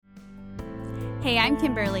Hey, I'm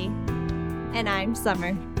Kimberly. And I'm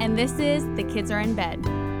Summer. And this is The Kids Are in Bed.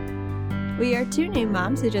 We are two new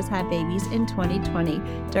moms who just had babies in 2020.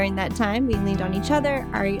 During that time, we leaned on each other,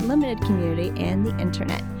 our limited community, and the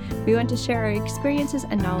internet. We want to share our experiences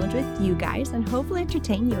and knowledge with you guys and hopefully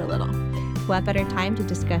entertain you a little. What better time to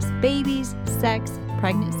discuss babies, sex,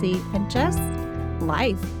 pregnancy, and just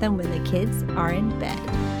life than when the kids are in bed.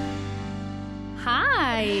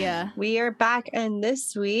 Hi. We are back, and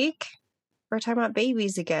this week we're talking about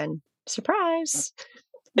babies again. Surprise.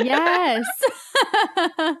 Yes.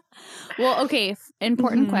 Well, okay.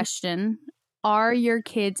 Important question. Are your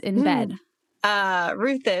kids in bed?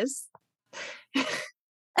 Ruth is.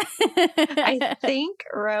 I think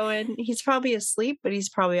Rowan, he's probably asleep, but he's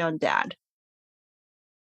probably on dad.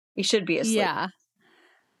 He should be asleep. Yeah.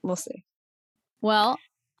 We'll see. Well,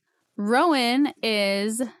 Rowan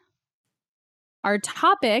is our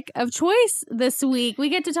topic of choice this week. We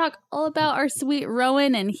get to talk all about our sweet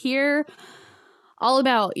Rowan and hear all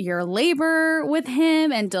about your labor with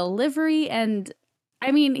him and delivery. And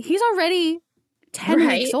I mean, he's already 10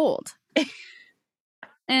 weeks old.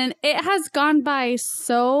 And it has gone by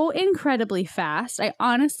so incredibly fast. I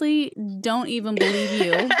honestly don't even believe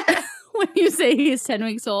you when you say he's 10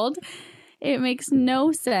 weeks old. It makes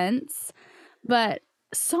no sense. But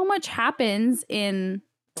so much happens in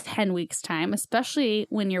 10 weeks time, especially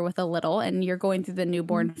when you're with a little and you're going through the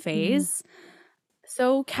newborn phase.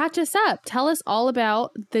 So catch us up. Tell us all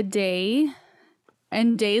about the day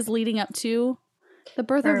and days leading up to the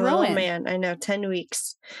birth of Rowan. Oh man, I know, 10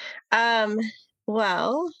 weeks.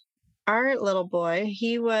 Well, our little boy,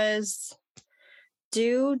 he was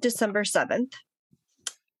due December 7th.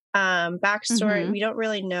 Backstory, we don't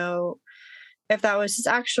really know if that was his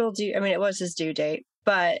actual due. I mean, it was his due date,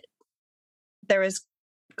 but there was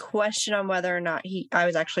question on whether or not I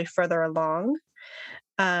was actually further along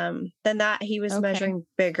than that. He was measuring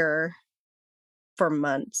bigger for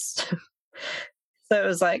months. So it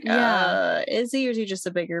was like, is he or is he just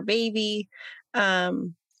a bigger baby?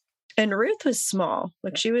 And Ruth was small.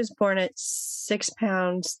 Like, she was born at 6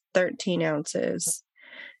 pounds, 13 ounces.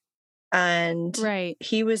 And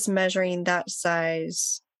he was measuring that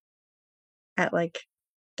size at like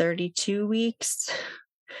 32 weeks.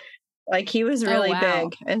 Like, he was really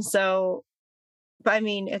big. And so, but I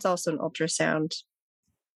mean, it's also an ultrasound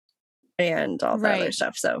and all that other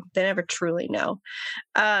stuff. So they never truly know.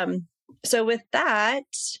 So with that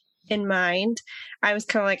in mind, I was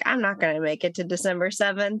kind of like, I'm not going to make it to December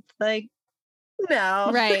 7th. Like, no,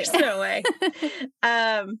 there's no way.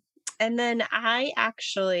 And then my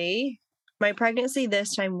pregnancy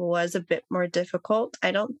this time was a bit more difficult.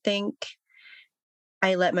 I don't think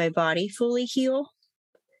I let my body fully heal,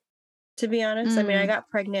 to be honest. I mean, I got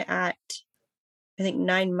pregnant at, I think,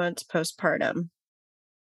 9 months postpartum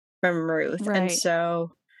from Ruth.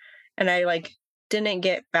 And I didn't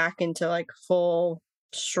get back into full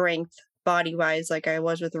strength body wise like I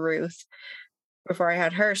was with Ruth before I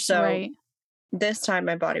had her. So this time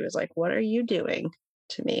my body was like, what are you doing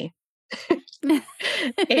to me?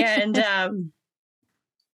 And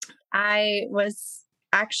I was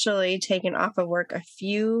actually taken off of work a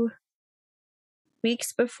few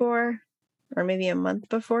weeks before, or maybe a month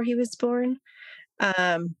before he was born,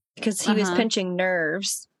 because he was pinching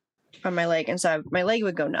nerves on my leg, and so my leg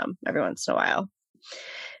would go numb every once in a while.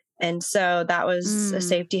 And so that was a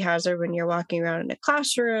safety hazard when you're walking around in a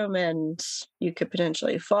classroom, and you could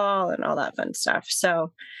potentially fall and all that fun stuff.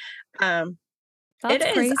 So that's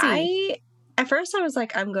it is crazy. At first I was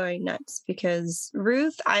like, I'm going nuts, because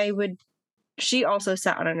Ruth, she also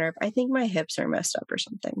sat on a nerve. I think my hips are messed up or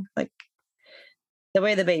something, like the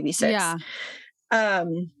way the baby sits. Yeah.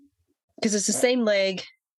 Because it's the same leg,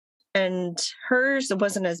 and hers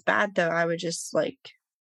wasn't as bad though. I would just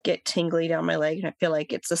get tingly down my leg and I feel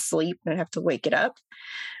like it's asleep and I have to wake it up.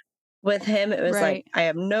 With him, it was like, I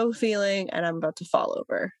have no feeling and I'm about to fall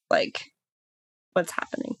over. Like, what's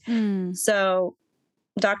happening? So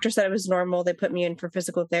doctor said it was normal. They put me in for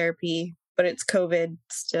physical therapy, but it's COVID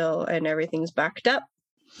still and everything's backed up.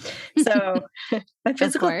 So my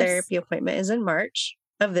physical therapy appointment is in March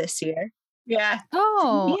of this year. Yeah.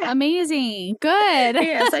 Oh, yeah. Amazing. Good.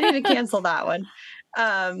 Yes, I need to cancel that one.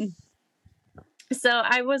 So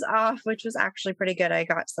I was off, which was actually pretty good. I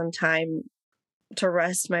got some time to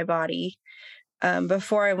rest my body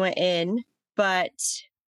before I went in, but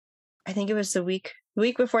I think it was the week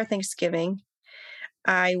before Thanksgiving.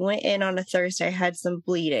 I went in on a Thursday. I had some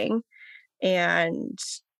bleeding, and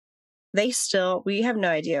we have no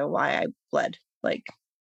idea why I bled. Like,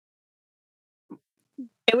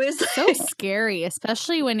 it was so scary,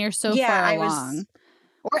 especially when you're so far along.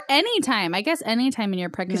 Or anytime. I guess anytime in your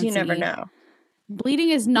pregnancy. Because you never know. Bleeding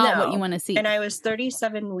is not what you No. want to see. And I was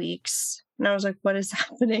 37 weeks. And I was like, what is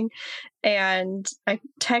happening? And I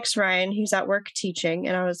text Ryan, he's at work teaching.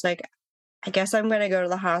 And I was like, I guess I'm going to go to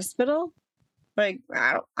the hospital. Like,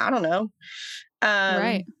 I don't know.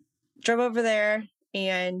 Right. Drove over there.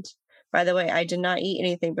 And by the way, I did not eat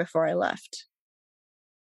anything before I left.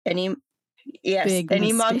 Any moms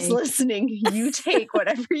mistake. listening, you take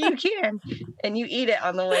whatever you can and you eat it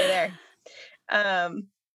on the way there.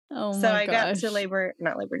 Oh So my I got to not labor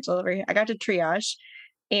and delivery. I got to triage,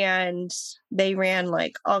 and they ran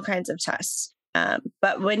like all kinds of tests.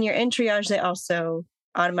 But when you're in triage, they also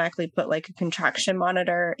automatically put like a contraction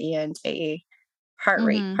monitor and a heart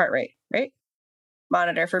rate, right?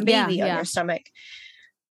 Monitor for baby on your stomach.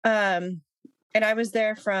 And I was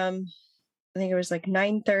there from, I think it was like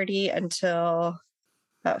 9:30 until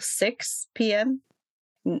about 6 p.m.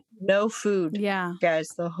 No food. Yeah. Guys,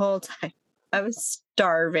 the whole time. I was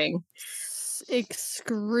starving.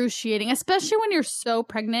 Excruciating. Especially when you're so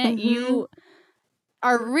pregnant, you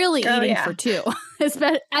are really eating for two.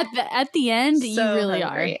 At the end, you really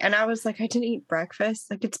hungry. are. And I was like, I didn't eat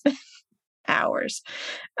breakfast. Like, it's been hours.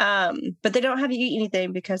 But they don't have you eat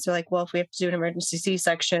anything because they're like, well, if we have to do an emergency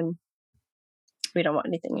C-section, we don't want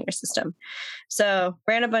anything in your system. So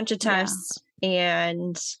ran a bunch of tests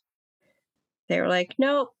and they were like,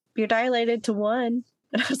 nope, you're dilated to 1.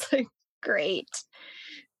 And I was like, great.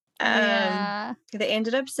 They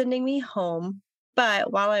ended up sending me home.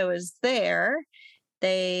 But while I was there,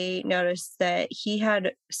 they noticed that he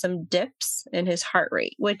had some dips in his heart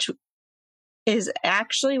rate, which is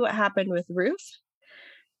actually what happened with Ruth.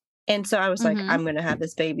 And so I was like, I'm going to have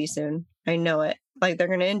this baby soon. I know it. Like, they're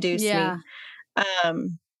going to induce me.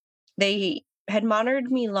 They had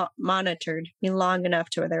monitored me long enough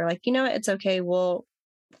to where they were like, you know what? It's okay. We'll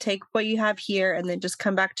take what you have here and then just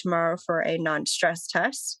come back tomorrow for a non-stress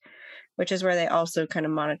test, which is where they also kind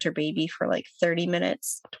of monitor baby for like 30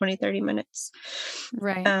 minutes.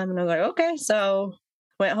 Right. And I was like, okay. So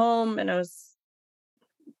went home and I was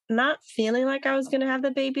not feeling like I was going to have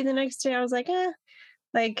the baby the next day. I was like,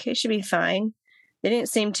 like it should be fine. They didn't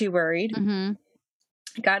seem too worried.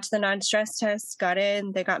 Got to the non-stress test, got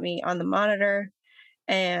in, they got me on the monitor,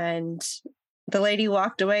 and the lady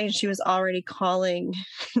walked away and she was already calling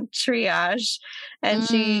triage. And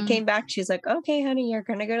she came back, she's like, okay, honey, you're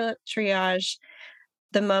going to go to triage.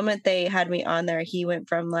 The moment they had me on there, he went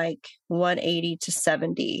from like 180 to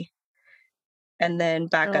 70 and then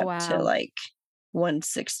back up to like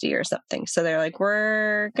 160 or something. So they're like,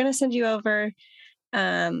 we're going to send you over.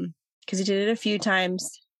 Because he did it a few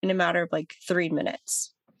times in a matter of like 3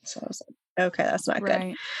 minutes. So I was like, okay, that's not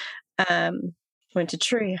good. Went to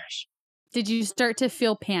triage. Did you start to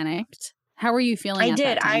feel panicked? How were you feeling? I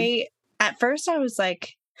did. At first I was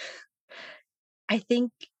like, I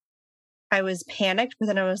think I was panicked, but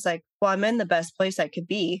then I was like, well, I'm in the best place I could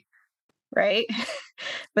be. Right.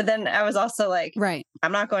 But then I was also like,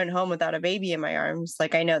 I'm not going home without a baby in my arms.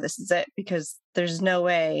 Like, I know this is it because there's no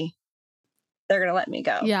way they're going to let me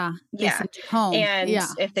go. Yeah. Home. And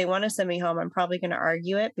if they want to send me home, I'm probably going to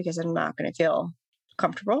argue it because I'm not going to feel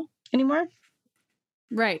comfortable anymore.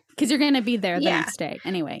 Right. Because you're going to be there the next day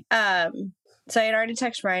anyway. So I had already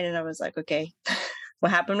texted Ryan and I was like, okay,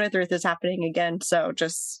 what happened with Ruth is happening again. So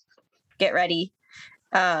just get ready.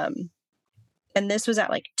 And this was at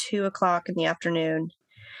like 2:00 in the afternoon.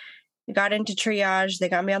 We got into triage. They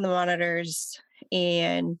got me on the monitors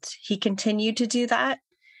and he continued to do that.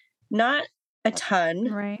 Not a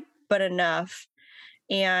ton, but enough.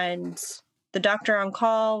 And the doctor on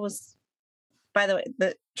call was, by the way,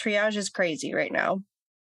 the triage is crazy right now.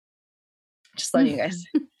 Just letting you guys.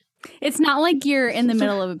 It's not like you're in the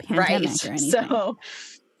middle of a pandemic or anything. So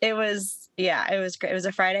it was great. It was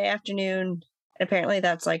a Friday afternoon. Apparently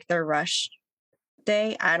that's like their rush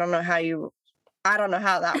day. I don't know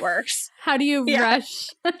how that works. How do you rush?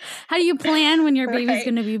 How do you plan when your baby's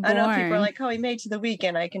going to be born? I know people are like, oh, we made it to the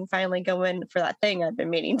weekend. I can finally go in for that thing I've been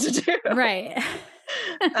meaning to do. Right.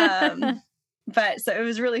 But so it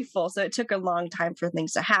was really full. So it took a long time for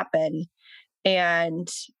things to happen. And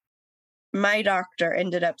my doctor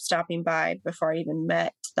ended up stopping by before I even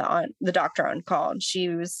met the doctor on call. And she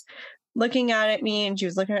was looking at me and she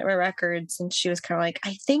was looking at my records and she was kind of like,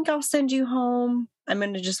 I think I'll send you home. I'm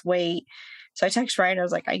going to just wait. So I texted Ryan. I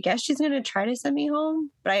was like, I guess she's going to try to send me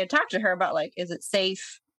home. But I had talked to her about like, is it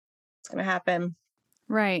safe? What's going to happen?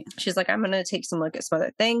 Right. She's like, I'm going to take some look at some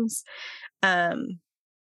other things. And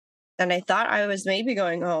I thought I was maybe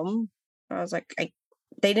going home. I was like,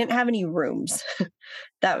 they didn't have any rooms.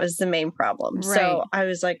 That was the main problem. Right. So I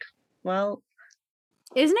was like, well.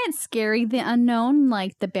 Isn't it scary, the unknown?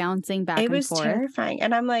 Like the bouncing back and forth? It was terrifying.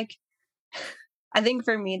 And I'm like, I think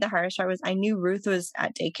for me, the hardest part was I knew Ruth was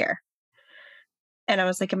at daycare. And I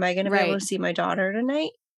was like, am I going to be able Right. to see my daughter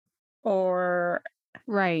tonight? Or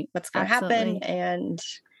Right. what's going to happen? Absolutely. And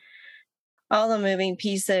all the moving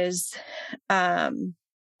pieces. And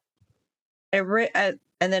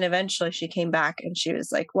then eventually she came back and she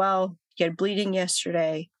was like, well, you had bleeding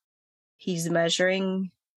yesterday. He's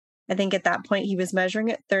measuring. I think at that point he was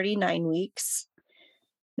measuring at 39 weeks.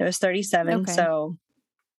 It was 37. Okay. So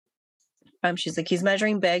she's like, he's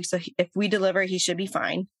measuring big. So if we deliver, he should be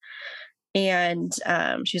fine. And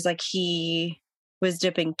she's like, he was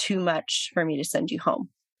dipping too much for me to send you home.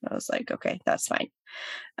 I was like, okay, that's fine.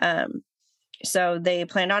 So they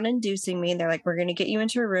planned on inducing me. They're like, we're going to get you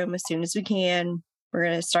into a room as soon as we can. We're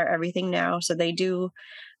going to start everything now. So they do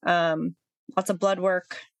lots of blood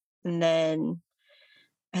work. And then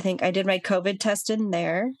I think I did my COVID test in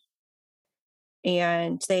there.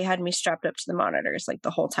 And they had me strapped up to the monitors like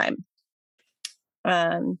the whole time.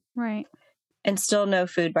 Right. And still no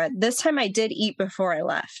food. But this time I did eat before I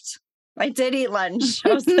left. I did eat lunch.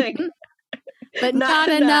 I was like, but not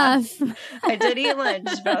enough. I did eat lunch,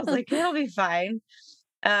 but I was like, it'll be fine.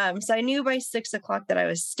 So I knew by 6 o'clock that I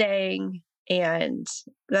was staying. And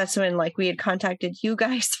that's when like we had contacted you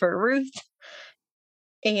guys for Ruth.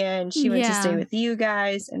 And she went to stay with you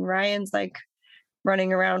guys. And Ryan's like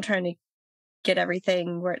running around trying to get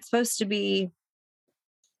everything where it's supposed to be.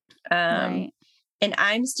 Right. And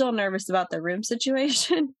I'm still nervous about the room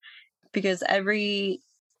situation because every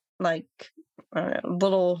like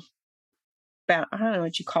little, I don't know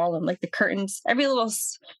what you call them, like the curtains, every little,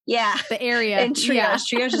 the area. And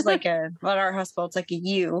triage is like at our hospital, it's like a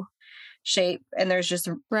U shape, and there's just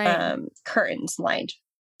curtains lined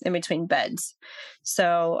in between beds.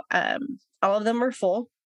 So all of them were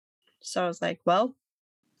full. So I was like, well,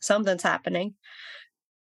 something's happening.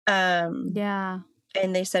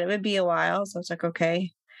 And they said it would be a while. So I was like,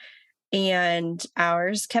 okay. And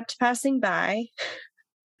hours kept passing by.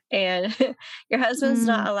 And your husband's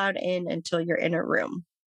not allowed in until you're in a room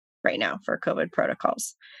right now for COVID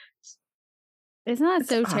protocols. Isn't that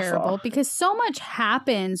so terrible? Because so much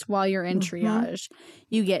happens while you're in triage.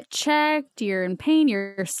 You get checked, you're in pain,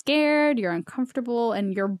 you're scared, you're uncomfortable,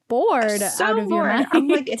 and you're bored out of your mind. I'm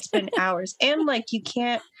like, it's been hours. And like, you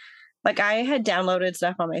can't, like, I had downloaded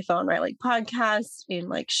stuff on my phone, right? Like podcasts and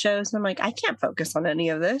like shows. And I'm like, I can't focus on any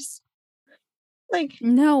of this. Like,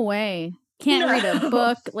 no way. Can't read a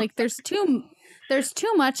book. Like there's too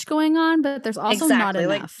much going on, but there's also not enough.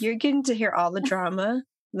 Like you're getting to hear all the drama,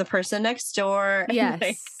 the person next door, and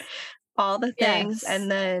like all the things, and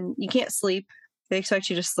then you can't sleep. They expect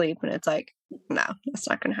you to sleep, and it's like, no, that's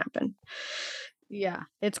not going to happen. Yeah,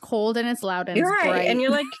 it's cold and it's loud and you're it's right, bright. and you're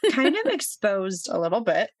like kind of exposed a little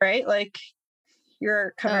bit, right? Like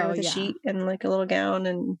you're covered with a sheet and like a little gown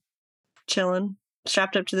and chilling,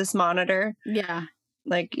 strapped up to this monitor. Yeah.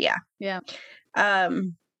 Like, yeah.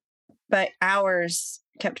 But hours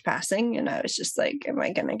kept passing and I was just like, am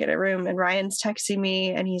I going to get a room? And Ryan's texting me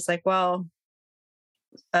and he's like, well,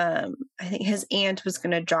 I think his aunt was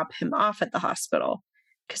going to drop him off at the hospital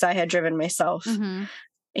because I had driven myself.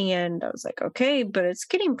 And I was like, okay, but it's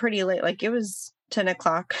getting pretty late. Like it was 10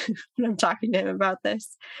 o'clock when I'm talking to him about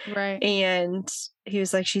this. Right. And he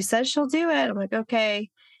was like, she says she'll do it. I'm like, okay.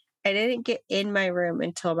 I didn't get in my room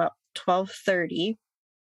until about 12:30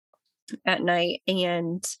 at night.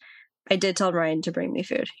 And I did tell Ryan to bring me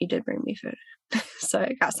food. He did bring me food. So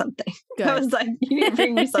I got something. Good. I was like, you need to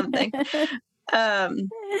bring me something.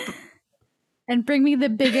 And bring me the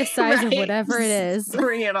biggest size of whatever it is.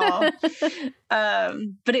 Bring it all.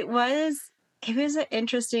 But it was an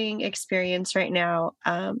interesting experience right now.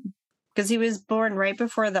 Because he was born right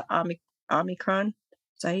before the Omicron.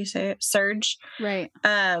 Is that how you say it? Surge. Right.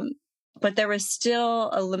 But there was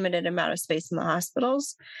still a limited amount of space in the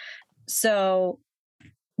hospitals. So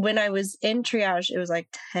when I was in triage, it was like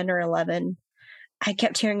 10 or 11. I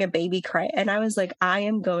kept hearing a baby cry. And I was like, I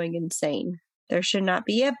am going insane. There should not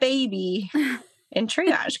be a baby in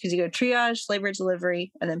triage. Because you go triage, labor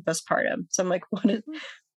delivery, and then postpartum. So I'm like,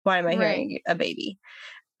 why am I hearing a baby?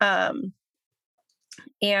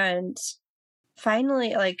 And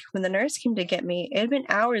finally, like when the nurse came to get me, it had been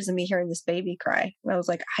hours of me hearing this baby cry. And I was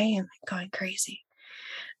like, I am going crazy.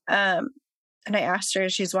 And I asked her,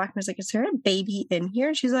 she's walking, I was like, is there a baby in here?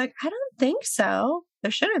 And she's like, I don't think so.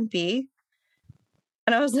 There shouldn't be.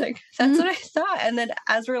 And I was like, that's what I thought. And then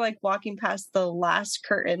as we're like walking past the last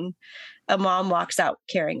curtain, a mom walks out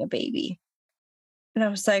carrying a baby. And I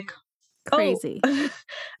was like, crazy. Oh.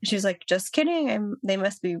 She's like, just kidding. They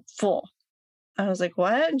must be full. I was like,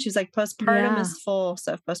 what? And she's like, postpartum is full.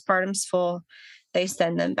 So if postpartum's full, they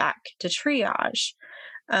send them back to triage.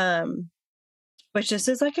 which this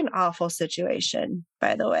is like an awful situation,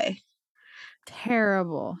 by the way.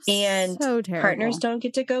 Terrible. And so terrible. Partners don't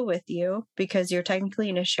get to go with you because you're technically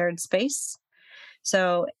in a shared space.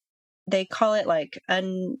 So they call it like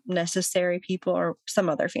unnecessary people or some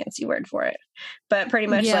other fancy word for it. But pretty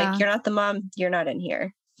much like, you're not the mom, you're not in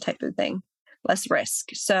here type of thing. Less risk.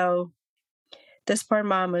 So this poor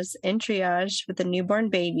mom was in triage with a newborn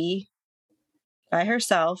baby by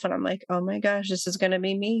herself. And I'm like, oh my gosh, this is going to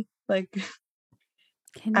be me. Like,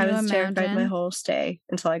 can you I was imagine? terrified my whole stay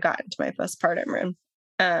until I got into my postpartum room.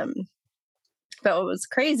 But what was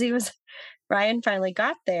crazy was Ryan finally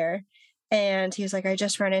got there and he was like, I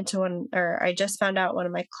just found out one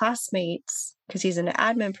of my classmates, because he's in an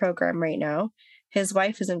admin program right now. His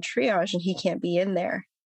wife is in triage and he can't be in there.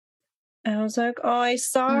 And I was like, oh, I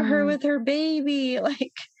saw her with her baby.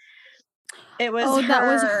 Like, it was her. That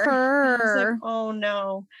was her. I was like, oh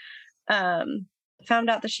no. Found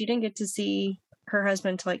out that she didn't get to see her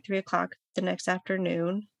husband till like 3:00 the next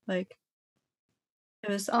afternoon. Like, it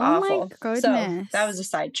was awful. My goodness. So that was a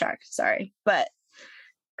sidetrack. Sorry. But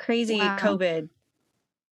crazy COVID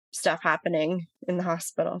stuff happening in the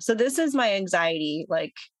hospital. So this is my anxiety,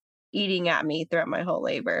 like, eating at me throughout my whole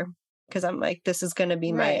labor. Because I'm like, this is going to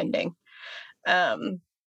be my ending.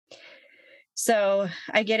 So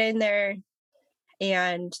I get in there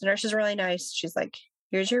and the nurse is really nice. She's like,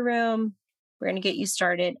 here's your room. We're going to get you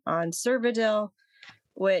started on Cervidil,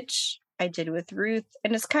 which I did with Ruth.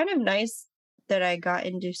 And it's kind of nice that I got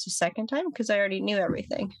induced a second time because I already knew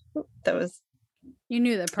everything. You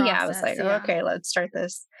knew the process. Yeah, I was like, okay, let's start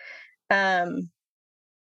this. And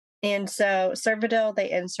so Cervidil,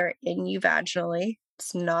 they insert in you vaginally.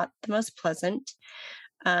 It's not the most pleasant,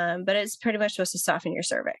 but it's pretty much supposed to soften your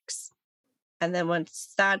cervix. And then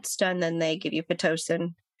once that's done, then they give you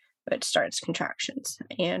Pitocin, which starts contractions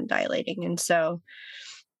and dilating. And so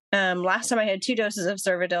last time I had 2 doses of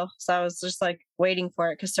Cervidil, so I was just like waiting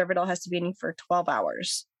for it because Cervidil has to be in you for 12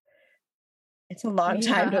 hours. It's a long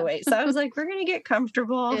time to wait. So I was like, we're going to get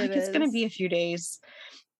comfortable. It's going to be a few days.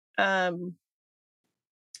 And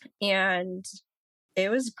it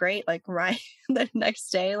was great. Like the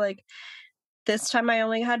next day, like this time I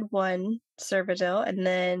only had 1 Cervidil, and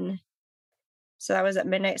then so that was at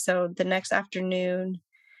midnight. So the next afternoon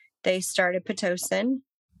they started Pitocin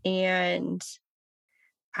and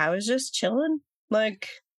I was just chilling. Like,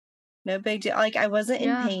 no big deal. Like, I wasn't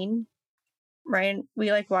in pain. Right.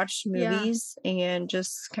 We like watched movies and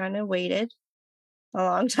just kind of waited a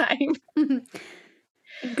long time.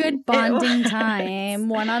 Good bonding time,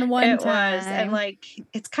 one-on-one time. It was. And like,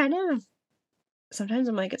 it's kind of, sometimes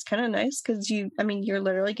I'm like, it's kind of nice because you're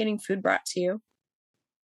literally getting food brought to you.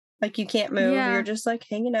 Like, you can't move. You're just like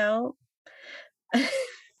hanging out.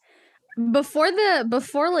 Before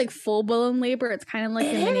like full blown labor, it's kind of like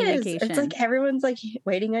a mini vacation. It's like everyone's like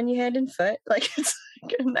waiting on you hand and foot. Like, it's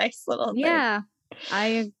like a nice little thing. Yeah.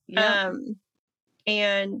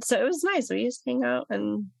 And so it was nice. We just hang out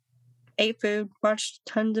and ate food, watched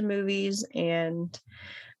tons of movies, and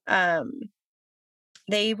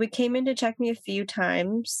they came in to check me a few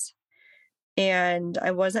times, and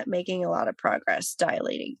I wasn't making a lot of progress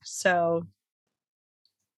dilating. So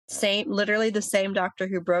literally the same doctor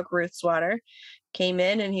who broke Ruth's water came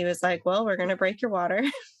in and he was like, well, we're going to break your water.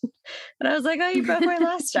 And I was like, oh, you broke mine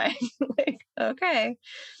last time. Like, okay.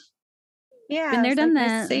 Yeah. Been there, done that.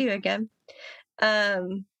 Nice to see you again.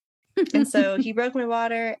 And so he broke my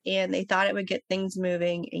water and they thought it would get things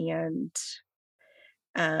moving. And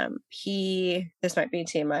this might be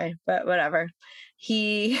TMI, but whatever.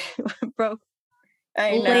 He broke.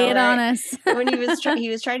 I know, lay it on us. When he was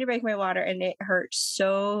trying to break my water and it hurt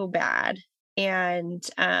so bad. And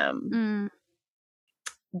when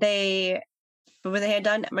they had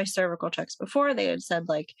done my cervical checks before, they had said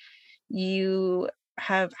like, you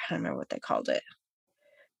have, I don't know what they called it,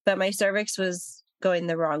 but my cervix was going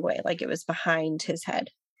the wrong way. Like, it was behind his head.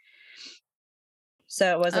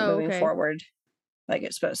 So it wasn't moving forward like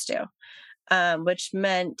it's supposed to. Which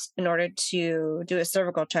meant in order to do a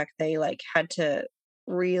cervical check, they like had to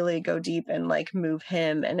really go deep and like move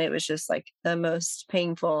him. And it was just like the most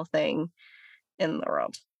painful thing in the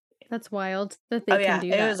world. That's wild that they can do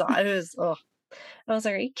that. It was, I was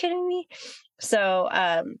like, are you kidding me? So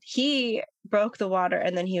he broke the water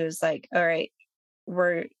and then he was like, all right,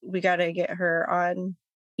 we got to get her on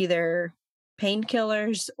either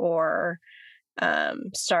painkillers or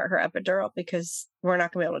start her epidural because we're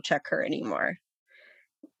not going to be able to check her anymore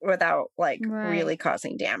without like really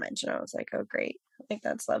causing damage. And I was like, oh, great. Like,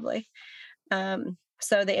 that's lovely.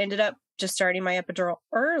 So they ended up just starting my epidural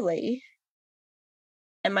early.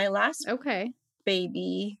 And my last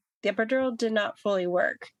baby, the epidural did not fully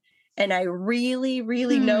work. And I really,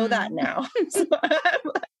 really know that now. So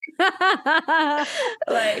I'm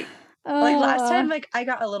like last time, like I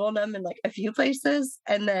got a little numb in like a few places,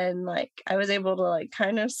 and then like I was able to like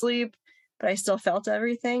kind of sleep, but I still felt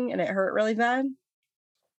everything and it hurt really bad.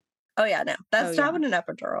 Oh yeah, no, that's not what an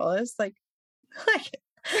epidural is. Like I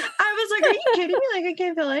was like, are you kidding me? Like I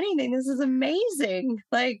can't feel anything. This is amazing.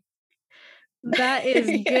 Like that is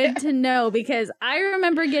good to know, because I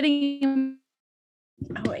remember getting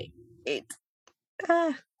it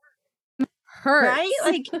hurt. Right?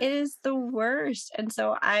 Like it is the worst. And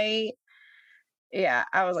so I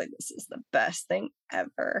was like, this is the best thing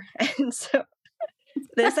ever. And so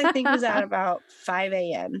this I think was at about 5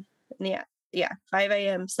 a.m. Yeah, 5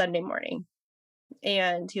 a.m. Sunday morning.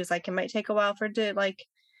 And he was like, it might take a while for it to like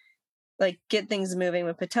get things moving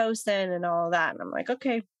with Pitocin and all of that. And I'm like,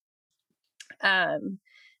 okay. And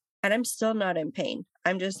I'm still not in pain.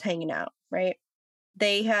 I'm just hanging out, right?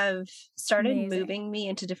 They have started moving me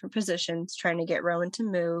into different positions, trying to get Rowan to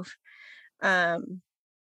move.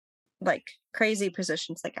 Like crazy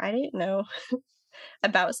positions. Like I didn't know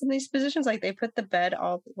about some of these positions. Like they put the bed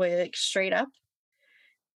all the way like straight up,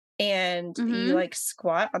 and you like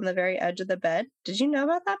squat on the very edge of the bed. Did you know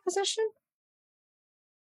about that position?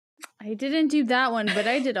 I didn't do that one, but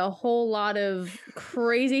I did a whole lot of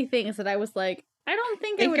crazy things that I was like, I don't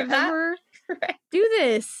think I would ever do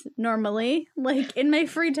this normally. Like in my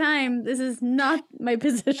free time, this is not my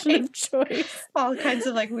position of choice. All kinds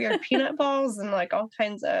of like weird peanut balls and like all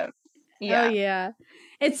kinds of Oh yeah.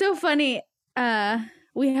 It's so funny.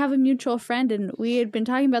 We have a mutual friend and we had been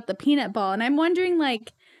talking about the peanut ball, and I'm wondering,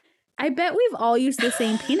 like, I bet we've all used the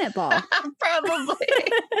same peanut ball. Probably.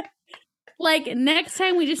 Like next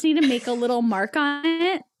time we just need to make a little mark on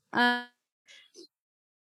it.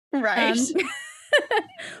 Right.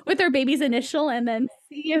 With our baby's initial, and then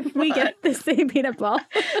see if we get the same peanut ball.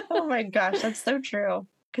 Oh my gosh, that's so true.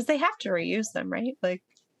 Because they have to reuse them, right? Like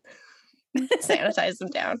sanitize them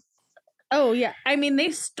down. Oh yeah. I mean,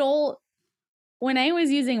 they stole, when I was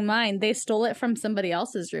using mine, they stole it from somebody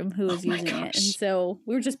else's room who was using it. And so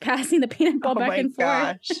we were just passing the peanut ball back and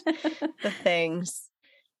forth. The things.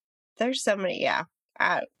 There's so many,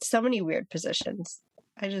 so many weird positions.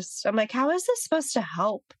 I'm like, how is this supposed to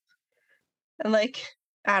help? And like,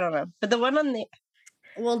 I don't know. But the one on the...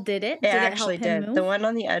 Well, did it? It actually did. Move? The one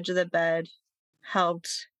on the edge of the bed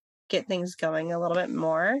helped get things going a little bit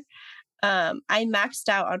more. I maxed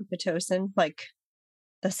out on Pitocin, like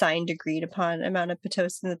the signed agreed upon amount of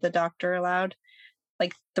Pitocin that the doctor allowed,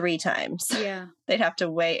 like 3 times. Yeah. They'd have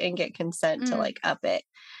to wait and get consent to like up it.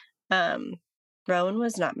 Rowan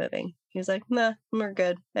was not moving. He was like, nah, we're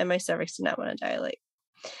good. And my cervix did not want to dilate.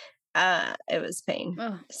 It was pain.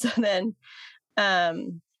 Oh. So then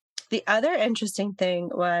the other interesting thing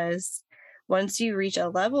was, once you reach a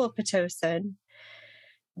level of Pitocin,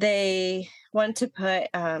 they want to put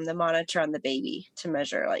the monitor on the baby to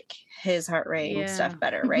measure like his heart rate and stuff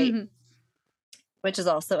better, right? Which is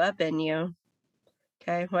also up in you.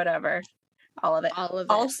 Okay, whatever. All of it.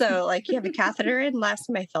 Also, like you have a catheter in. Last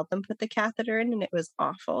time I felt them put the catheter in and it was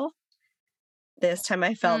awful. This time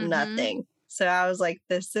I felt nothing. So I was like,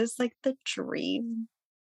 this is like the dream.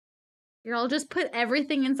 You'll just put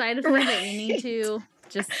everything inside of you that you need to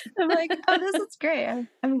just... I'm like, oh, this is great.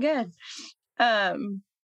 I'm good.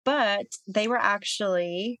 But they were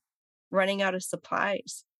actually running out of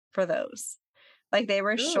supplies for those. Like they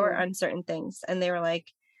were short on certain things. And they were like,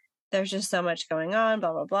 there's just so much going on,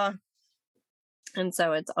 blah, blah, blah. And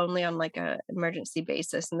so it's only on like a emergency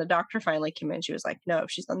basis. And the doctor finally came in. She was like, no,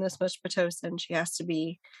 if she's on this much Pitocin, she has to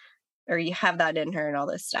be, or you have that in her and all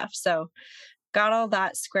this stuff. So got all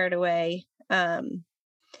that squared away. And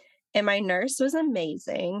my nurse was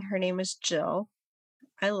amazing. Her name is Jill.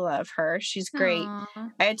 I love her. She's great.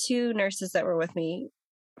 Aww. I had 2 nurses that were with me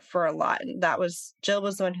for a lot. And Jill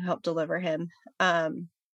was the one who helped deliver him. But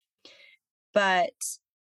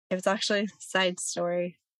it was actually a side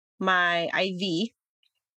story. My IV,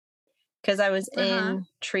 because I was in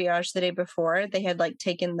triage the day before, they had like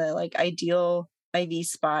taken the like ideal IV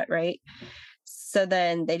spot, right? So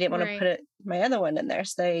then they didn't want to put my other one in there.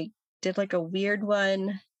 So they did like a weird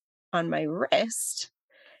one on my wrist.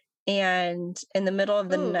 And in the middle of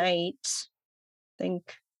the night, I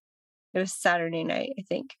think it was Saturday night, I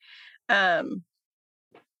think,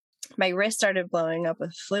 my wrist started blowing up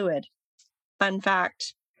with fluid. Fun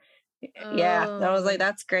fact. Yeah, I was like,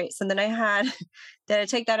 that's great. So then I had to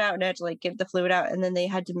take that out and I had to like give the fluid out, and then they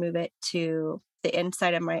had to move it to the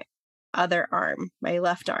inside of my other arm, my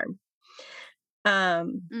left arm.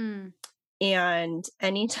 And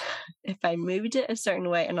anytime if I moved it a certain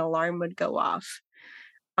way, an alarm would go off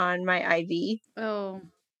on my IV.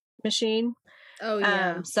 machine. Oh,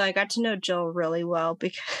 yeah. So I got to know Jill really well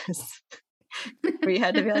because we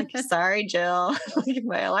had to be like, sorry, Jill, like,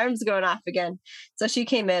 my alarm's going off again. So she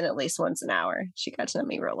came in at least once an hour. She got to know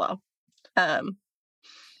me real well.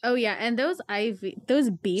 Oh, yeah. And those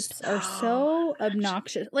beeps are so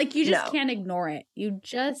obnoxious. Like, you just can't ignore it. You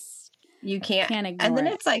can't ignore it. And then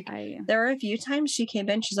it's like, there were a few times she came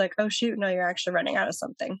in, she's like, oh, shoot, no, you're actually running out of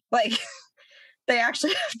something. Like, they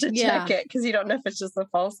actually have to check it because you don't know if it's just a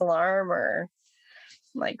false alarm or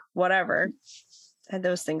like whatever. And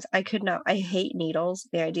those things, I hate needles.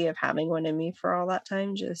 The idea of having one in me for all that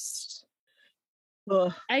time just...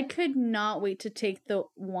 Ugh. I could not wait to take the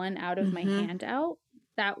one out of my hand out.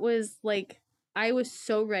 That was like, I was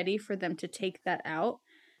so ready for them to take that out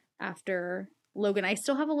after Logan. I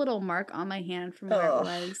still have a little mark on my hand from where it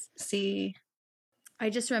was. See? I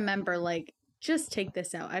just remember, like, just take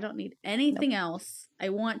this out. I don't need anything else. I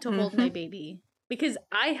want to hold my baby. Because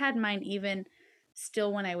I had mine even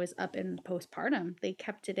still when I was up in postpartum. They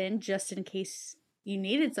kept it in just in case you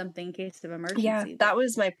needed something, in case of emergency. Yeah, that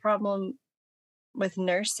was my problem with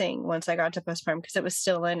nursing once I got to postpartum, because it was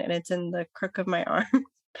still in and it's in the crook of my arm.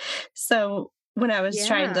 So when I was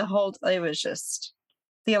trying to hold, it was just,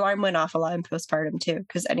 the alarm went off a lot in postpartum too,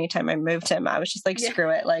 because anytime I moved him, I was just like, screw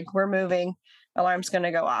it, like, we're moving, alarm's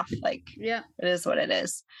gonna go off, like, it is what it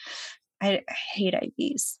is. I hate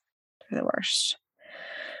IVs. They're the worst.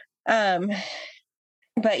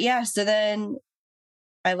 But yeah, so then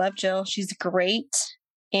I love Jill. She's great.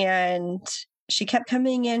 And she kept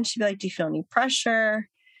coming in. She'd be like, do you feel any pressure?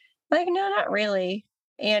 Like, no, not really.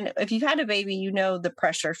 And if you've had a baby, you know the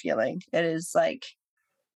pressure feeling. It is like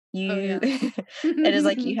it is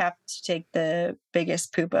like you have to take the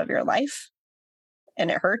biggest poop of your life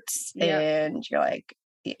and it hurts. And you're like,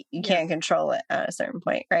 you can't control it at a certain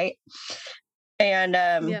point, right? And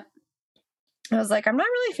I was like, I'm not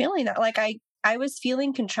really feeling that. Like, I was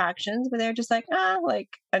feeling contractions, but they're just like, like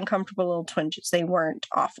uncomfortable little twinges. They weren't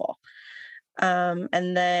awful.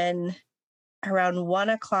 And then around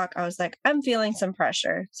 1:00, I was like, I'm feeling some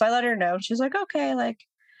pressure. So I let her know. She was like, okay, like,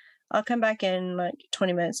 I'll come back in like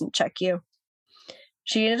 20 minutes and check you.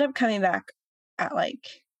 She ended up coming back at like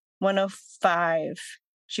 1:05.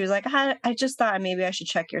 She was like, I just thought maybe I should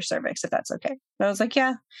check your cervix if that's okay. And I was like,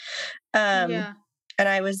 yeah. And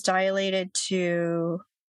I was dilated to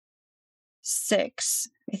 6,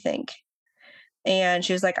 I think. And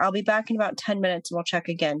she was like, I'll be back in about 10 minutes and we'll check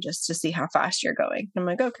again just to see how fast you're going. I'm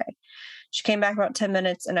like, okay. She came back about 10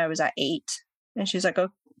 minutes and I was at 8. And she's like, oh,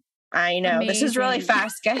 I know. Amazing. This is really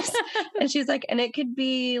fast, guys. And she's like, and it could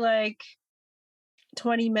be like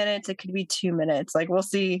 20 minutes. It could be 2 minutes. Like, we'll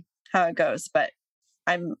see how it goes. But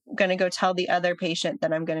I'm going to go tell the other patient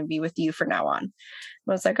that I'm going to be with you from now on.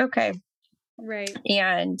 I was like, okay. Right.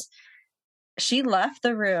 And she left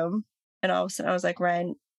the room. And all of a sudden I was like,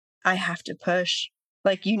 Ryan, I have to push.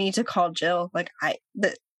 Like, you need to call Jill. Like,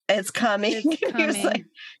 it's coming. He was like,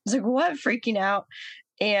 what? Freaking out.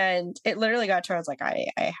 And it literally got to her. I was like, I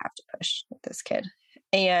have to push with this kid.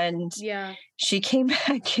 And she came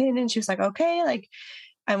back in and she was like, okay, like,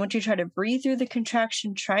 I want you to try to breathe through the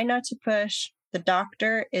contraction. Try not to push. The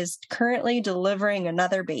doctor is currently delivering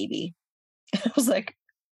another baby. I was like,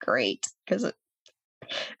 great. Because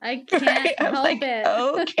I can't help it.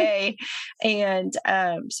 Okay. And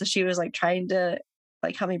so she was like trying to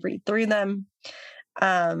like help me breathe through them.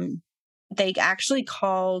 They actually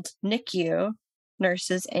called NICU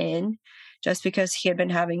nurses in just because he had been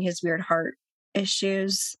having his weird heart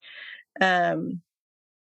issues. And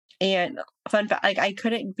fun fact, like, I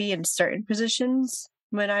couldn't be in certain positions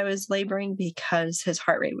when I was laboring because his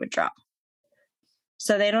heart rate would drop.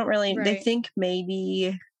 So they don't really, they think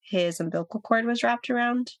maybe his umbilical cord was wrapped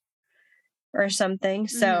around or something.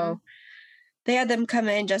 So they had them come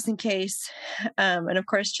in just in case. And of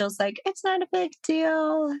course, Jill's like, it's not a big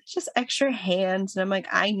deal. It's just extra hands. And I'm like,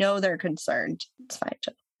 I know they're concerned. It's fine,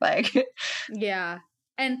 Jill. Like, yeah.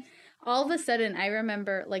 And all of a sudden, I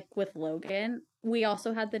remember, like, with Logan, we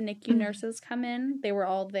also had the NICU nurses come in. They were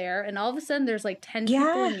all there. And all of a sudden, there's like 10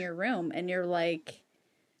 people in your room. And you're like,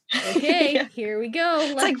 okay, here we go.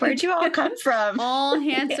 It's like, where'd you all come from? All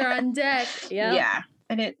hands are on deck. Yep. Yeah.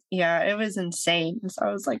 And it was insane. So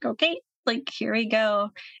I was like, okay, like, here we go.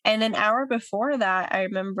 And an hour before that, I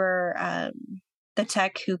remember the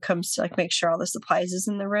tech who comes to like make sure all the supplies is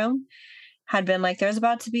in the room had been like, there's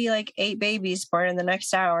about to be like 8 babies born in the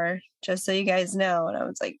next hour, just so you guys know. And I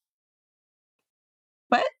was like,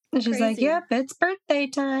 what? And she's like, yep, it's birthday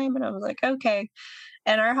time. And I was like, okay.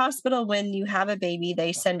 And our hospital, when you have a baby,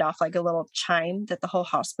 they send off like a little chime that the whole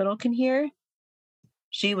hospital can hear.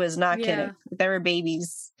 She was not kidding. There were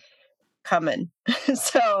babies coming.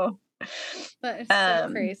 So That is so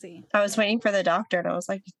crazy. I was waiting for the doctor and I was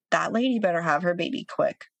like, that lady better have her baby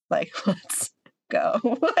quick. Like, let's go.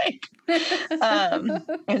 Like,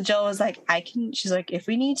 and Jill was like, she's like, if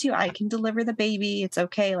we need to, I can deliver the baby. It's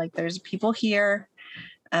okay. Like, there's people here.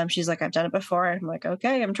 She's like, I've done it before. I'm like,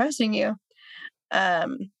 okay, I'm trusting you.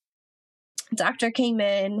 Doctor came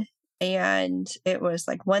in and it was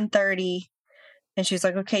like 1:30 and she's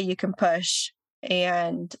like, okay, you can push.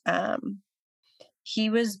 And he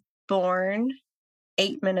was born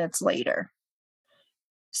 8 minutes later.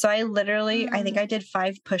 So I think I did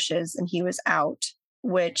 5 pushes and he was out,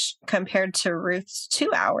 which compared to Ruth's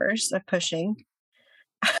 2 hours of pushing,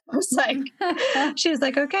 I was like, she was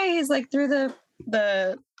like, okay, he's like through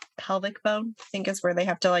the pelvic bone, I think is where they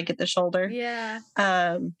have to like get the shoulder. Yeah.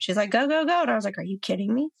 She's like, go, go, go. And I was like, are you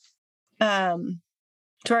kidding me? To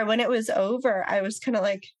where when it was over, I was kind of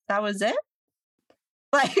like, that was it?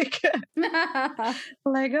 Like,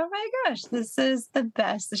 like, oh my gosh, this is the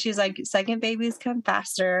best. She's like, second babies come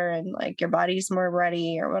faster and like your body's more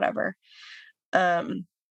ready or whatever. But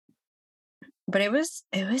it was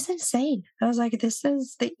insane. I was like, this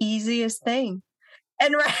is the easiest thing.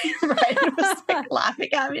 And right was like laughing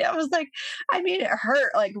at me. I was like, I mean, it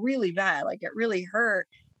hurt like really bad. Like it really hurt,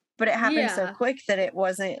 but it happened so quick that it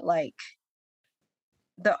wasn't like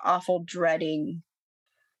the awful dreading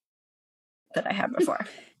that I had before.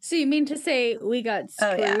 So you mean to say we got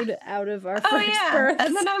screwed out of our first birth?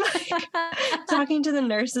 And then I'm like talking to the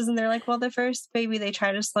nurses and they're like, well, the first baby, they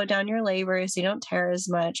try to slow down your labor so you don't tear as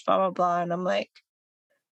much, blah, blah, blah. And I'm like,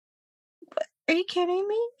 what? Are you kidding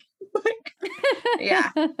me? Like, yeah.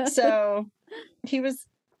 So he was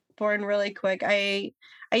born really quick. I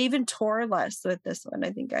even tore less with this one.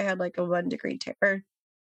 I think I had like a 1 degree tear, or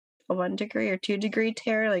a 1 degree or 2 degree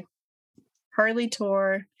tear, like hardly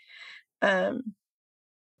tore. And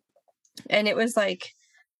it was like,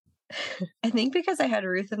 I think because I had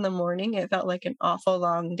Ruth in the morning, it felt like an awful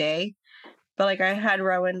long day. But like I had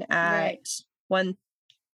Rowan at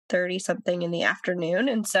 1:30 something in the afternoon.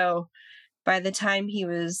 And so by the time he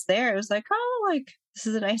was there, it was like, oh, like this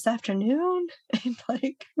is a nice afternoon. And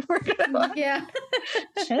like we're gonna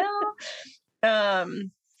chill.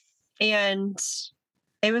 And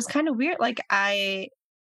it was kind of weird. Like I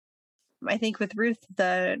think with Ruth,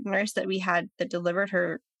 the nurse that we had that delivered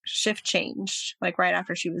her, shift changed like right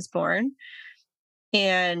after she was born.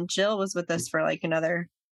 And Jill was with us for like another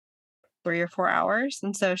 3 or 4 hours.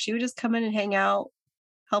 And so she would just come in and hang out,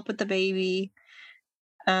 help with the baby.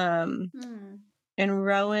 And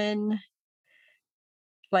Rowan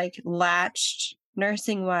like latched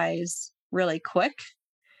nursing wise really quick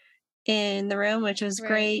in the room, which was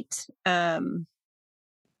great. The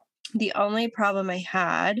only problem I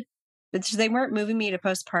had, which they weren't moving me to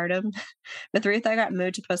postpartum. With Ruth, I got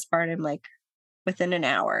moved to postpartum like within an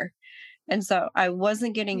hour. And so I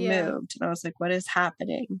wasn't getting moved. And I was like, what is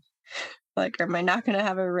happening? Like, am I not going to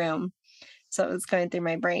have a room? So it was going through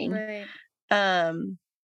my brain.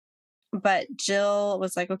 But Jill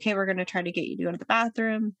was like, okay, we're going to try to get you to go to the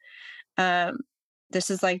bathroom. This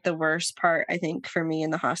is like the worst part, I think, for me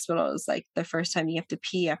in the hospital is like the first time you have to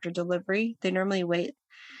pee after delivery. They normally wait.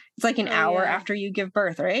 It's like an hour after you give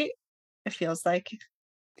birth, right? It feels like.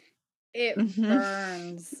 It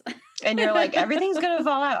burns. And you're like, everything's going to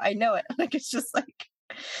fall out. I know it. Like, it's just like.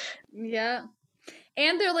 Yeah.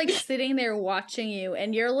 And they're like sitting there watching you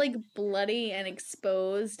and you're like bloody and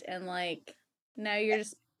exposed and like now you're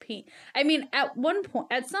just I mean,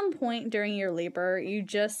 at some point during your labor, you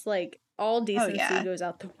just like all decency goes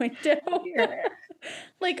out the window.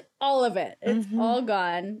 Like all of it. It's all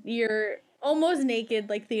gone. You're almost naked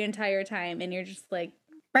like the entire time and you're just like,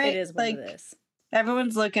 it is what it is.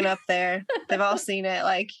 Everyone's looking up there. They've all seen it.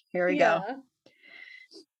 Like, here we go.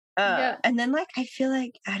 And then like, I feel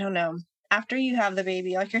like, I don't know, after you have the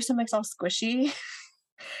baby, like your stomach's all squishy.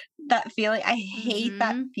 That feeling, I hate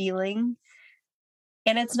that feeling.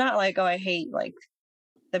 And it's not like, oh, I hate like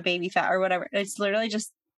the baby fat or whatever. It's literally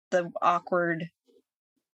just the awkward,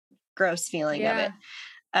 gross feeling of it.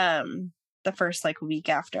 The first like week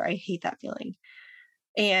after, I hate that feeling.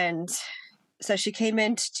 And so she came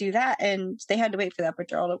in to do that and they had to wait for that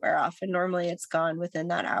epidural to wear off. And normally it's gone within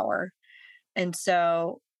that hour. And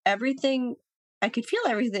so everything, I could feel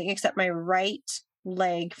everything except my right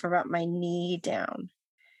leg from about my knee down.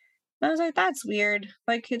 And I was like, that's weird.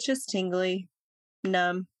 Like, it's just tingly,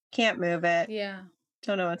 numb, can't move it. Yeah.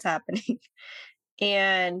 Don't know what's happening.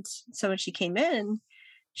 And so when she came in,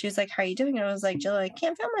 she was like, how are you doing? And I was like, Jill, I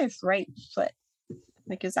can't feel my right foot.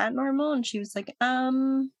 Like, is that normal? And she was like,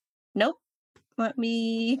 nope. let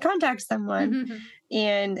me contact someone.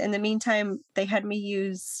 And in the meantime, they had me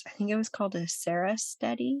use, I think it was called a Sarah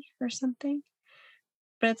Steady or something.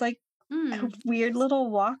 But it's like a weird little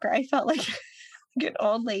walker. I felt like an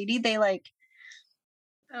old lady. They like,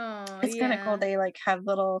 it's kind of cool. They like have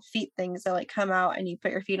little feet things that like come out and you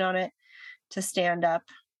put your feet on it to stand up.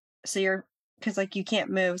 So because like you can't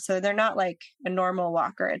move. So they're not like a normal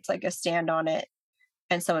walker. It's like a stand on it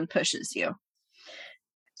and someone pushes you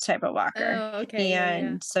type of walker. Oh, okay.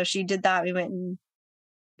 And so she did that. We went and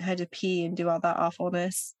had to pee and do all that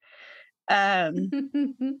awfulness. And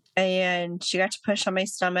she got to push on my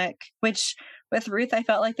stomach, which with Ruth, I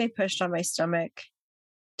felt like they pushed on my stomach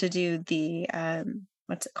to do the,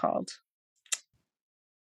 what's it called?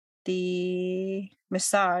 The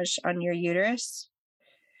massage on your uterus.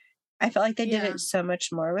 I felt like they did it so much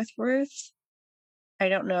more with Ruth. I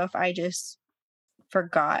don't know if I just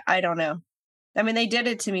forgot. I don't know. I mean, they did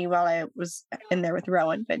it to me while I was in there with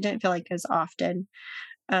Rowan, but it didn't feel like as often.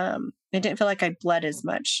 It didn't feel like I bled as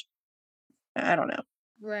much. I don't know.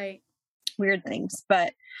 Right. Weird things.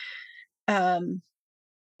 But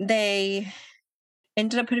they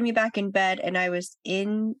ended up putting me back in bed, and I was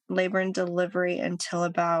in labor and delivery until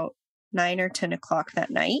about 9 or 10 o'clock that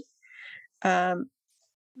night. So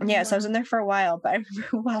I was in there for a while, but I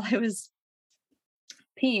remember while I was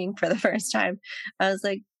peeing for the first time, I was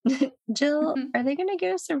like, Jill, are they going to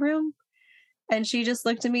give us a room? And she just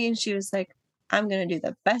looked at me and she was like, I'm going to do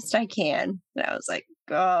the best I can. And I was like,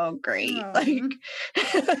 oh, great.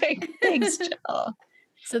 Like, thanks, Jill.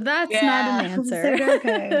 So that's not an answer.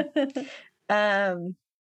 Like, okay.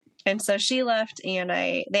 And so she left, and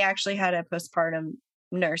they actually had a postpartum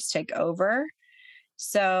nurse take over.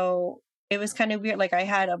 So it was kind of weird. Like, I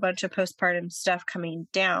had a bunch of postpartum stuff coming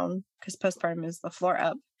down, because postpartum is the floor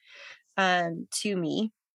up, to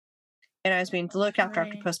me. And I was being looked after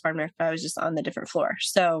postpartum nurse, but I was just on the different floor.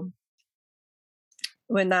 So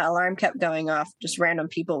when that alarm kept going off, just random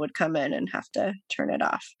people would come in and have to turn it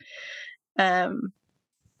off.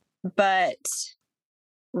 But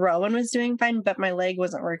Rowan was doing fine, but my leg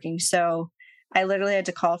wasn't working. So I literally had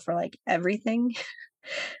to call for like everything.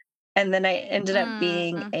 And then I ended up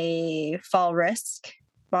being a fall risk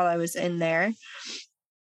while I was in there,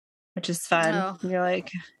 which is fun. Oh. You're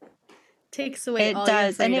like, takes away it all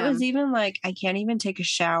does. your And freedom. it was even like, I can't even take a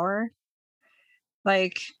shower.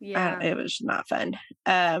 Like, it was not fun.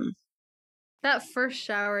 That first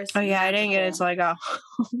shower is I didn't get it until I got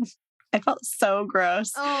home. I felt so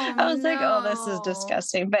gross. Oh, I was like, oh, this is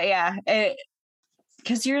disgusting. But yeah,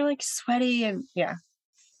 because you're like sweaty and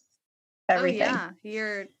everything. Oh,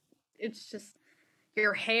 yeah. It's just,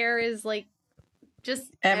 your hair is like,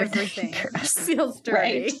 just everything. Feels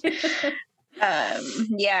dirty.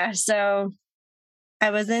 Right. So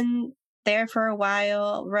I was in there for a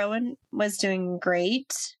while. Rowan was doing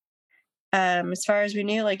great. As far as we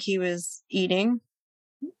knew, like he was eating.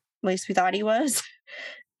 At least we thought he was.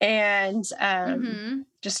 And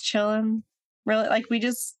just chilling. Really, like we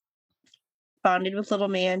just bonded with little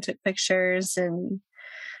man, took pictures, and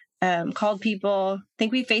called people. I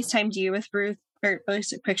think we FaceTimed you with Ruth, or at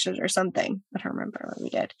least took pictures or something. I don't remember what we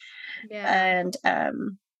did. Yeah.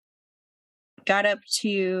 And got up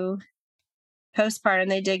to postpartum.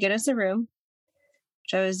 They did get us a room,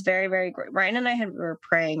 which I was very, very great. Ryan and I were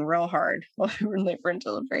praying real hard while we were in labor and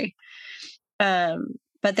delivery.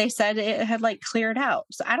 But they said it had like cleared out.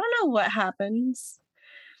 So I don't know what happens.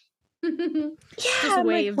 Just I'm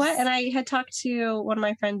waves. like, what? And I had talked to one of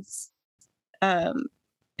my friends,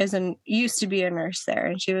 used to be a nurse there,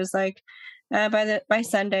 and she was like, by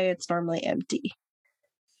Sunday it's normally empty.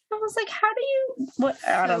 I was like, how do you? What?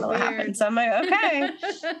 I don't know what happened. So I'm like, okay.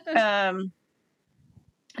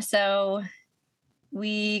 So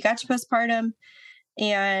we got to postpartum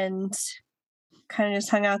and kind of just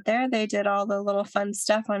hung out there. They did all the little fun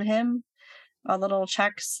stuff on him, all the little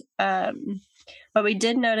checks. What we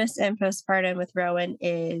did notice in postpartum with Rowan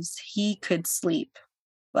is he could sleep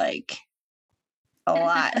like a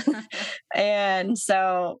lot. And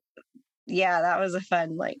so, that was a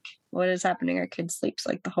fun, like, what is happening? Our kid sleeps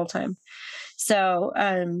like the whole time. So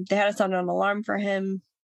they had us on an alarm for him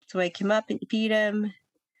to wake him up and feed him.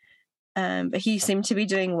 But he seemed to be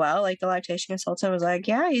doing well. Like the lactation consultant was like,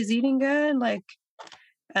 yeah, he's eating good. Like,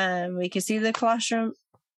 we could see the colostrum.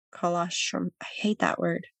 I hate that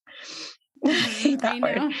word. I hate that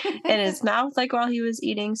word. In his mouth, like while he was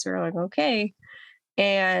eating. So we're like, okay.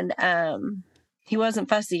 And he wasn't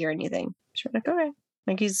fussy or anything. So we're like, okay.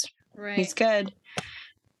 Like he's good.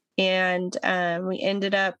 And we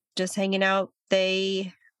ended up just hanging out.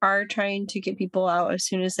 They are trying to get people out as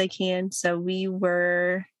soon as they can. So we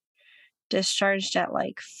were discharged at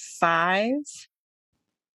like 5.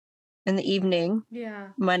 in the evening, Yeah.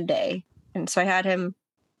 Monday. And so I had him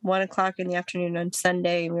 1 o'clock in the afternoon on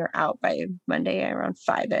Sunday, and we were out by Monday around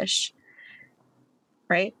 5-ish.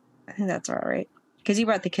 Right? I think that's all right. Because he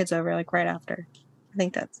brought the kids over like right after. I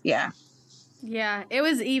think that's, yeah. Yeah, it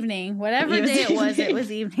was evening. Whatever day it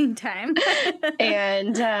was evening time.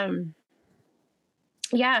 And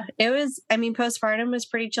yeah, it was, I mean, postpartum was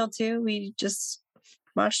pretty chill too. We just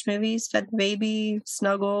watched movies, fed the baby,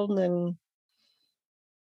 snuggled, and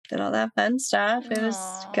did all that fun stuff. It was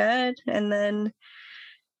Aw. good. And then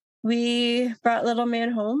we brought little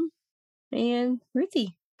man home and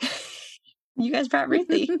Ruthie. You guys brought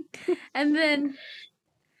Ruthie. And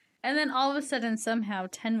then all of a sudden, somehow,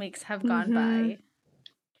 10 weeks have gone by.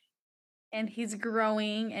 And he's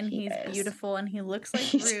growing, and he's beautiful, and he looks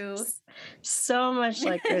like Ruth. So much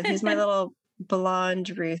like Ruth. He's my little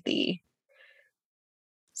blonde Ruthie.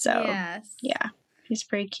 So, yes. Yeah, he's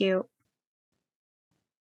pretty cute.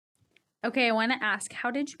 Okay, I want to ask,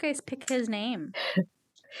 how did you guys pick his name?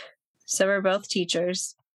 So we're both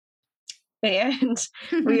teachers. And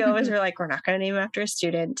we always were like, we're not going to name him after a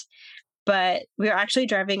student. But we were actually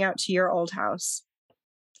driving out to your old house.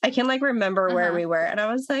 I can remember where we were. And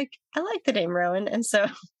I was like, I like the name Rowan. And so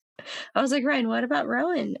I was like, Ryan, what about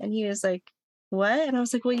Rowan? And he was like, what? And I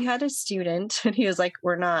was like, well, you had a student. And he was like,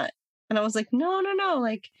 we're not. And I was like, no.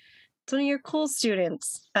 Like, it's one of your cool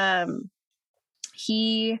students. I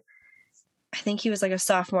think he was like a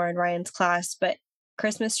sophomore in Ryan's class, but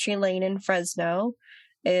Christmas Tree Lane in Fresno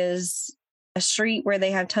is a street where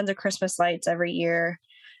they have tons of Christmas lights every year.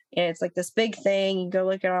 And it's like this big thing. You go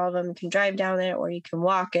look at all of them. You can drive down it or you can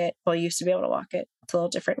walk it. Well, you used to be able to walk it. It's a little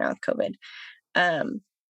different now with COVID.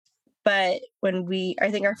 But when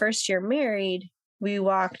I think our first year married, we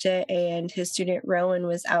walked it and his student Rowan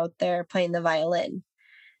was out there playing the violin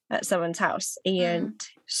at someone's house. And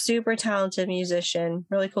super talented musician,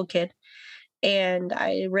 really cool kid. And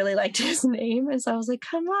I really liked his name. And so I was like,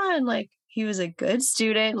 come on, like, he was a good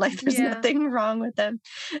student. Like, there's nothing wrong with him.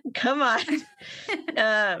 Come on.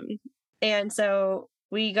 And so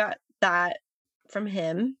we got that from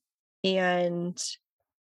him. And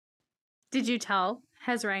did you tell?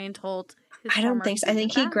 Has Ryan told his I don't think so. I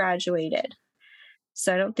think he graduated.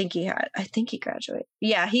 So I don't think he had. I think he graduated.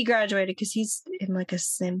 Yeah, he graduated because he's in like a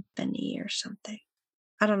symphony or something.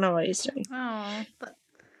 I don't know what he's doing. Oh, but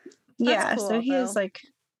yeah, cool, so he is like,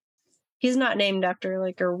 he's not named after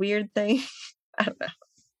like a weird thing. I don't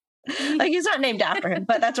know. Like, he's not named after him,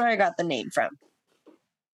 but that's where I got the name from.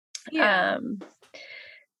 Yeah.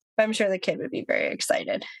 But I'm sure the kid would be very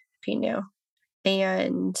excited if he knew.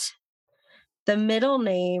 And the middle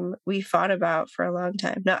name we fought about for a long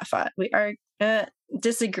time. Not fought. We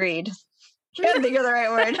disagreed. Can't think of the right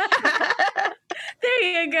word.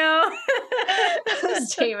 There you go.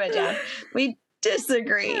 Let's tame it down. We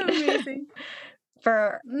disagreed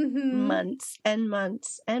for months and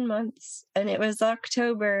months and months. And it was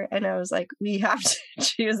October, and I was like, we have to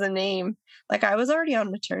choose a name. Like, I was already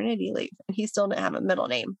on maternity leave, and he still didn't have a middle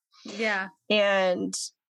name. Yeah. And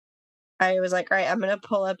I was like, all right, I'm going to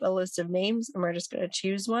pull up a list of names, and we're just going to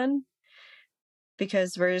choose one,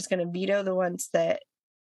 because we're just going to veto the ones that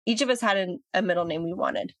each of us had a middle name we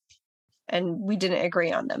wanted, and we didn't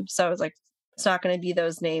agree on them. So I was like, it's not going to be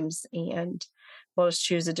those names, and we'll just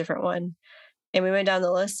choose a different one. And we went down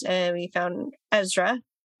the list, and we found Ezra,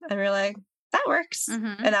 and we were like, that works.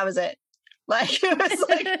 And that was it. Like, it was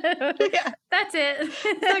like, yeah. That's it.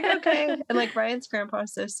 It's like, okay. And like, Ryan's grandpa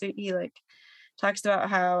is so sweet. He like talks about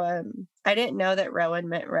how I didn't know that Rowan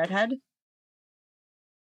meant redhead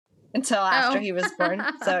until after he was born.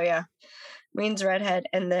 So yeah, means redhead.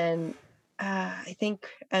 And then I think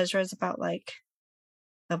Ezra's about like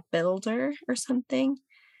a builder or something.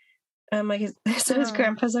 I'm like, so his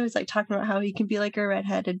grandpa's always like talking about how he can be like a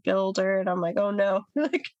redheaded builder, and I'm like, oh no,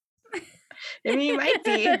 like, I mean, he might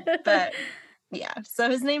be, but yeah. So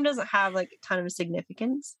his name doesn't have like a ton of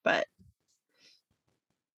significance, but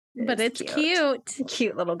it's cute.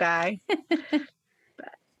 Cute little guy. But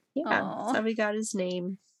yeah, so we got his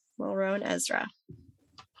name, little Rowan Ezra.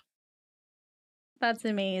 That's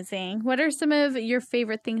amazing. What are some of your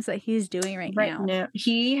favorite things that he's doing right now?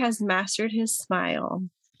 He has mastered his smile.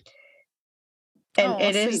 And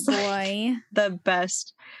it is like the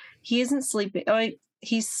best. He isn't sleeping. Oh,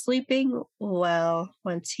 he's sleeping well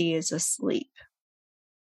once he is asleep.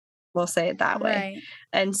 We'll say it that way. Right.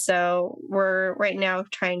 And so we're right now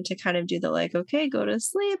trying to kind of do the like, okay, go to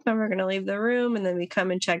sleep, and we're going to leave the room. And then we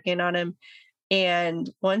come and check in on him. And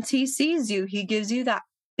once he sees you, he gives you that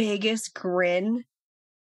biggest grin.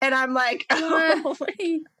 And I'm like, oh.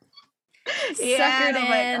 suckered I'm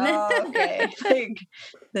like, in. oh, okay. Like,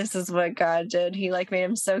 this is what God did. He like made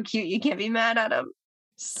him so cute. You can't be mad at him.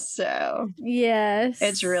 So Yes.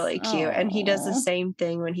 it's really cute. Aww. And he does the same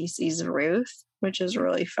thing when he sees Ruth, which is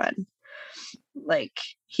really fun. Like,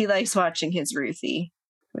 he likes watching his Ruthie,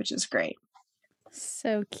 which is great.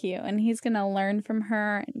 So cute. And he's going to learn from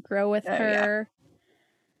her and grow with her. Yeah.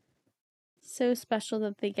 So special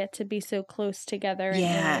that they get to be so close together in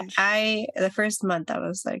age. The first month I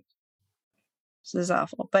was like, this is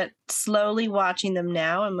awful. But slowly watching them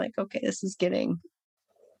now, I'm like, okay, this is getting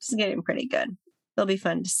pretty good. It'll be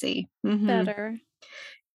fun to see. Mm-hmm. Better.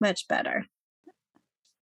 Much better.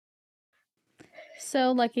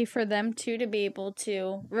 So lucky for them too to be able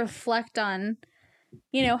to reflect on,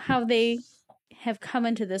 you know, how they have come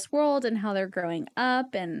into this world and how they're growing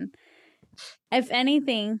up. And if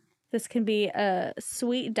anything, this can be a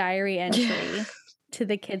sweet diary entry to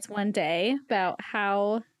the kids one day about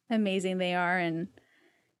how amazing they are and,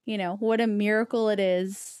 you know, what a miracle it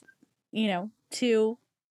is, you know, to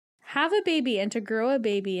have a baby and to grow a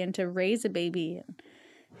baby and to raise a baby.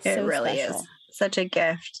 It so really special. Is such a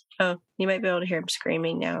gift. Oh, you might be able to hear him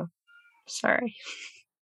screaming now. Sorry.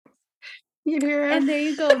 You can hear him. And there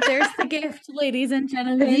you go. There's the gift, ladies and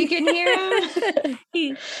gentlemen. You can hear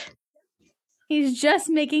him. He's just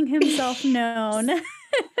making himself known.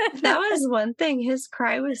 That was one thing. His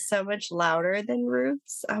cry was so much louder than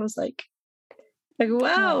Ruth's. I was like,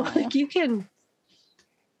 wow, like you can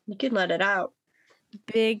let it out.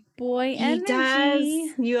 Big boy energy. He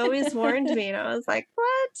does. You always warned me, and I was like,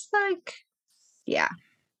 what? Like, yeah.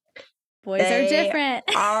 Boys are different.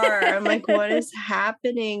 I'm like, what is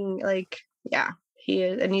happening? Like, yeah, he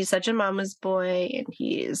is, and he's such a mama's boy, and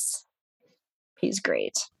he's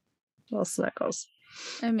great. Little snuggles.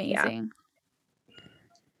 Amazing. Yeah.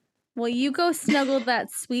 Well, you go snuggle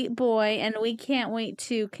that sweet boy, and we can't wait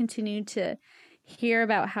to continue to hear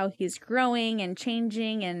about how he's growing and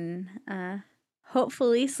changing and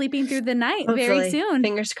hopefully sleeping through the night very soon.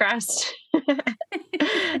 Fingers crossed. All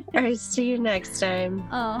right, see you next time.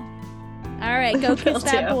 Oh. All right, go kiss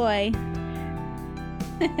that boy.